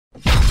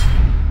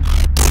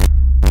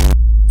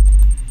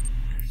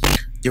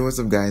Yo, what's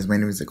up guys, my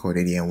name is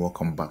Eddie and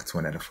welcome back to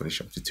another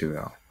Photoshop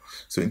tutorial.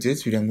 So in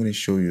today's video I'm going to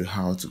show you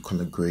how to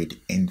color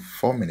grade in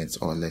 4 minutes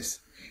or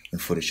less in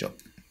Photoshop.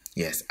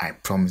 Yes, I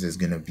promise it's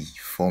going to be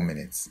 4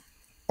 minutes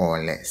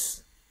or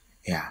less.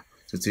 Yeah,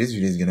 so today's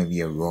video is going to be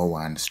a raw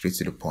one, straight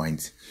to the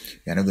point.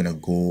 You're not going to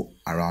go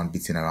around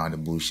beating around the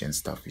bush and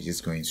stuff. You're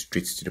just going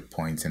straight to the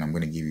point, and I'm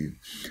going to give you,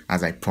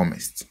 as I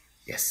promised.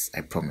 Yes,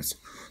 I promise.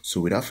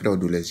 So without further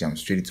ado, let's jump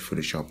straight into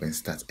Photoshop and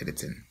start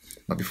editing.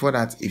 But before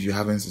that, if you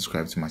haven't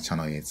subscribed to my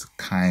channel yet,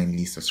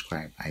 kindly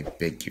subscribe. I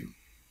beg you.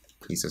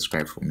 Please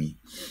subscribe for me.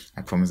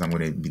 I promise I'm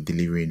going to be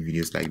delivering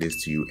videos like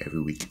this to you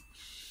every week.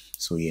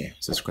 So yeah,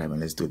 subscribe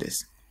and let's do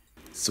this.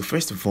 So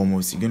first and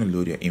foremost, you're going to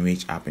load your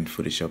image app in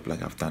Photoshop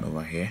like I've done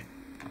over here.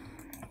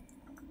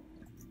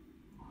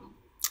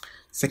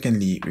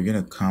 Secondly, we're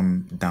going to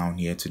come down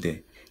here to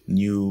the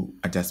new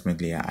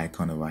adjustment layer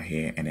icon over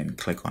here and then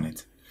click on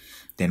it.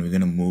 Then we're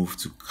going to move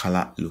to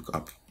color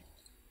lookup.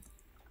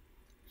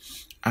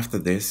 After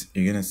this,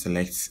 you're going to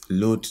select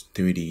load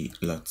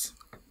 3D LUT,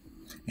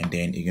 and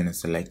then you're going to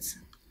select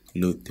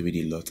load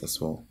 3D LUT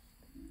as well.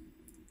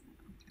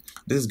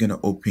 This is going to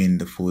open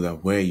the folder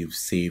where you've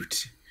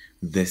saved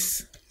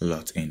this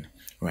LUT in,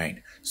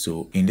 right?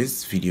 So in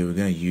this video, we're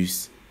going to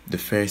use the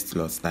first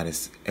LUT, that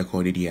is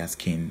Echo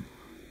Skin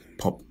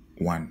Pop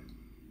 1.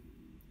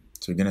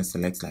 So we're going to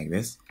select like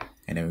this,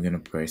 and then we're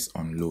going to press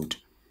on load.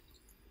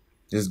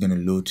 This is going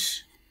to load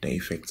the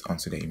effect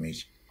onto the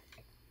image.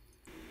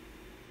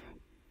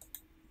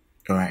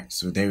 Alright,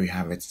 so there we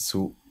have it.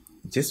 So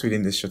just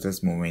within the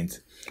shortest moment,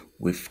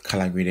 we've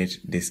color graded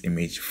this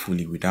image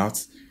fully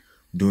without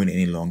doing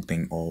any long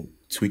thing or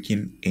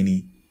tweaking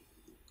any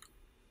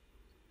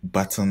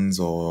buttons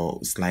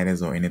or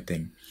sliders or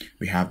anything.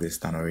 We have this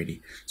done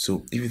already.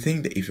 So if you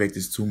think the effect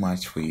is too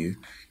much for you,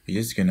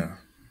 you're just gonna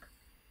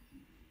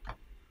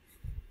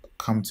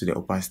come to the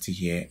opacity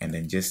here and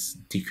then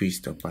just decrease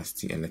the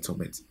opacity a little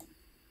bit.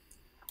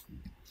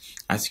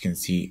 As you can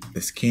see, the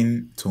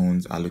skin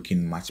tones are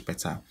looking much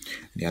better.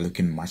 They are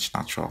looking much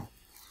natural,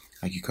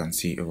 like you can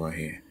see over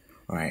here.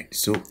 Alright,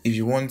 so if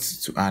you want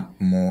to add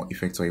more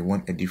effects or you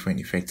want a different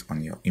effect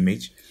on your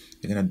image,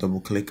 you're going to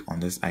double click on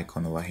this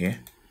icon over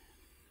here.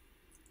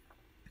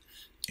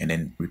 And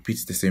then repeat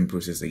the same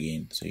process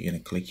again. So you're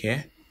going to click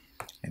here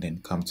and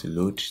then come to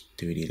load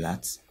 3D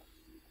LUT.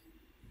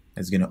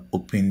 It's going to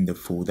open the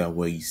folder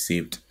where you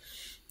saved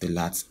the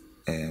LUT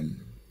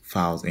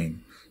files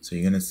in. So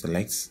you're going to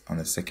select on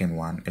the second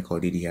one, Echo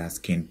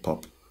Skin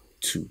Pop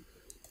 2.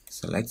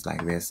 Select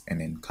like this and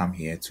then come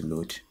here to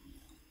load.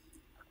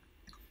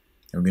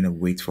 And we're going to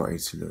wait for it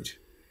to load.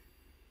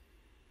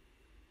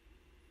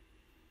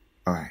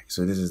 Alright,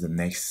 so this is the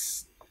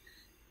next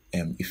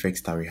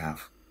effects that we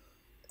have.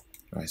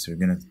 Alright, so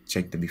we're going to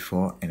check the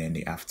before and then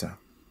the after.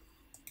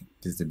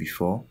 This is the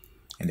before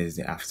and this is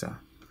the after.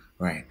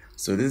 Right,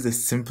 so this is the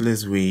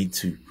simplest way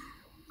to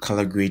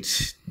color grade,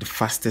 the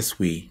fastest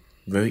way,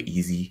 very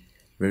easy.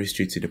 Very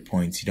straight to the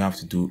point. You don't have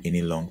to do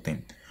any long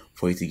thing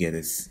for you to get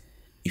this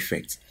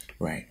effect,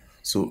 right?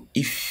 So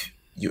if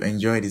you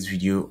enjoyed this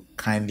video,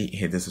 kindly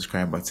hit the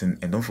subscribe button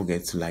and don't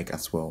forget to like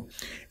as well.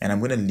 And I'm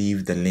going to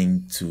leave the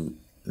link to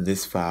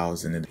these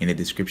files in the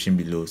description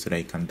below so that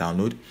you can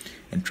download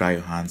and try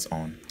your hands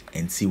on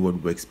and see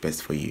what works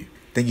best for you.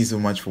 Thank you so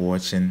much for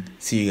watching.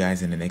 See you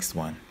guys in the next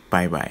one.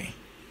 Bye bye.